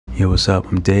Yo, what's up?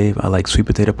 I'm Dave. I like sweet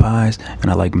potato pies and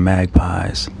I like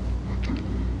magpies.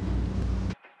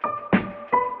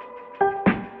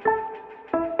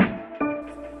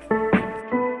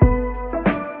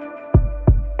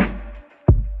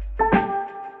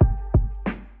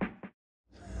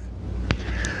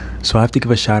 So I have to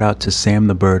give a shout out to Sam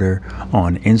the Birder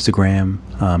on Instagram.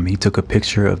 He took a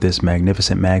picture of this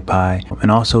magnificent magpie,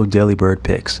 and also Daily Bird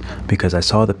Pics, because I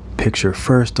saw the picture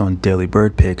first on Daily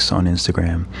Bird Pics on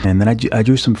Instagram. And then I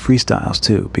drew some freestyles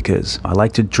too, because I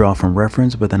like to draw from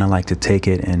reference, but then I like to take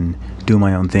it and do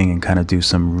my own thing and kind of do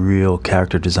some real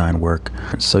character design work.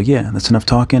 So yeah, that's enough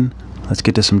talking. Let's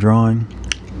get to some drawing.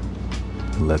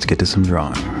 Let's get to some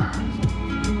drawing.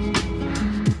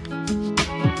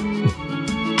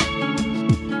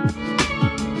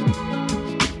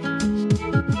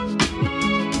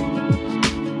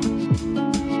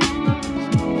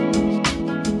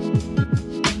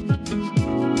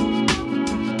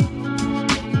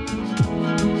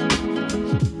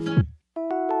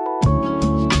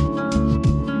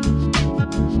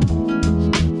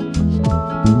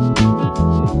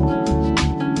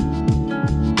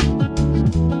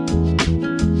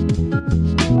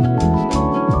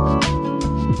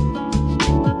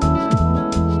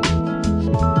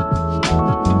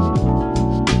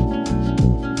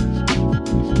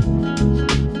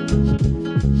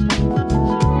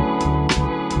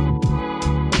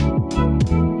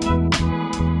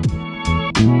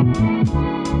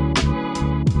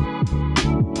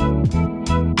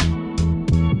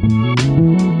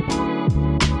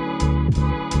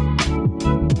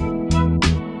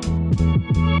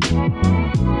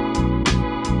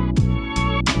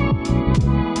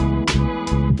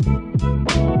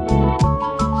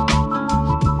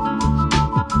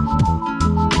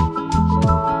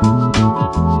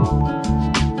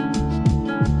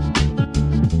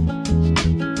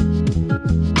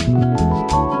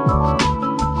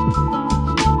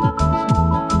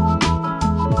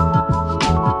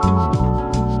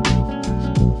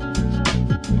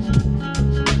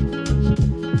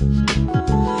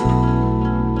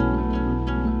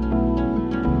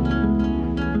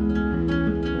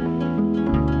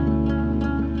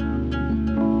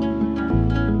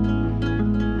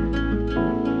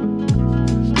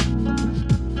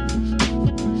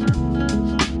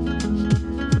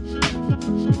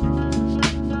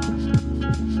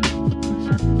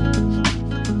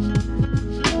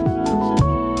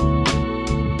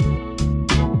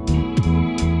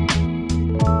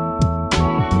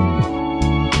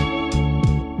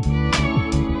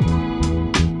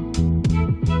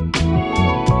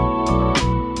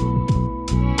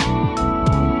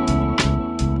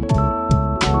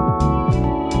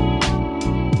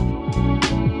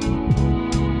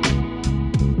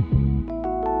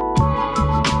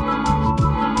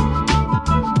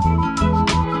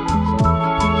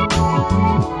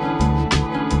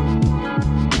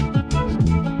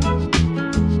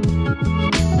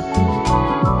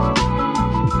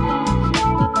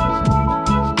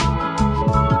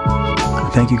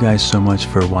 Thank you guys so much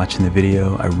for watching the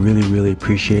video. I really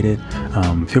appreciate it.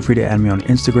 Feel free to add me on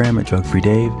Instagram at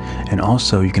DrugFreeDave, and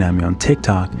also you can add me on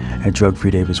TikTok at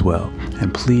DrugFreeDave as well.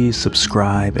 And please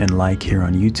subscribe and like here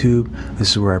on YouTube.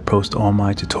 This is where I post all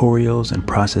my tutorials and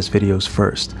process videos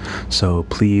first. So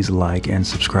please like and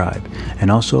subscribe.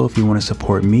 And also, if you want to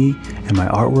support me and my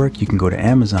artwork, you can go to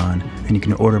Amazon and you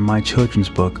can order my children's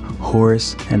book,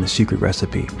 Horace and the Secret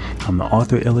Recipe. I'm the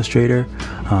author illustrator.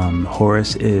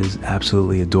 Horace is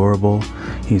absolutely adorable.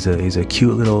 He's a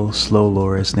cute little slow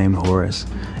loris named Horace,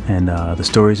 and the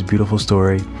story is a beautiful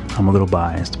story. I'm a little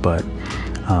biased, but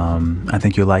I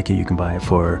think you'll like it. You can buy it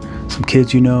for some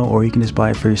kids you know, or you can just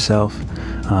buy it for yourself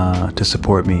to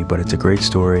support me. But it's a great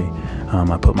story.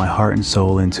 I put my heart and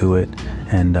soul into it,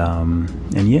 and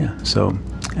yeah. So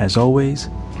as always,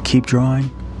 keep drawing,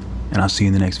 and I'll see you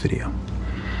in the next video.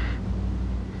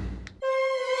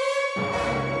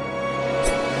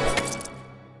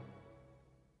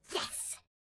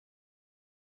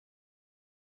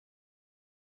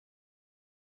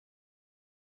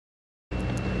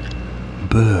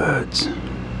 Birds.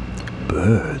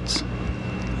 Birds.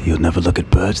 You'll never look at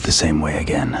birds the same way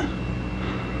again.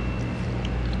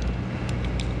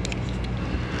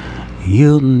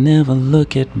 You'll never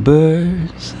look at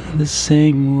birds the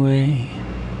same way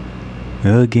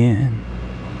again.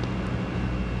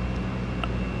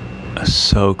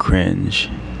 So cringe.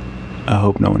 I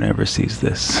hope no one ever sees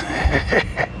this.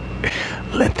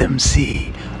 Let them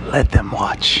see. Let them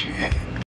watch.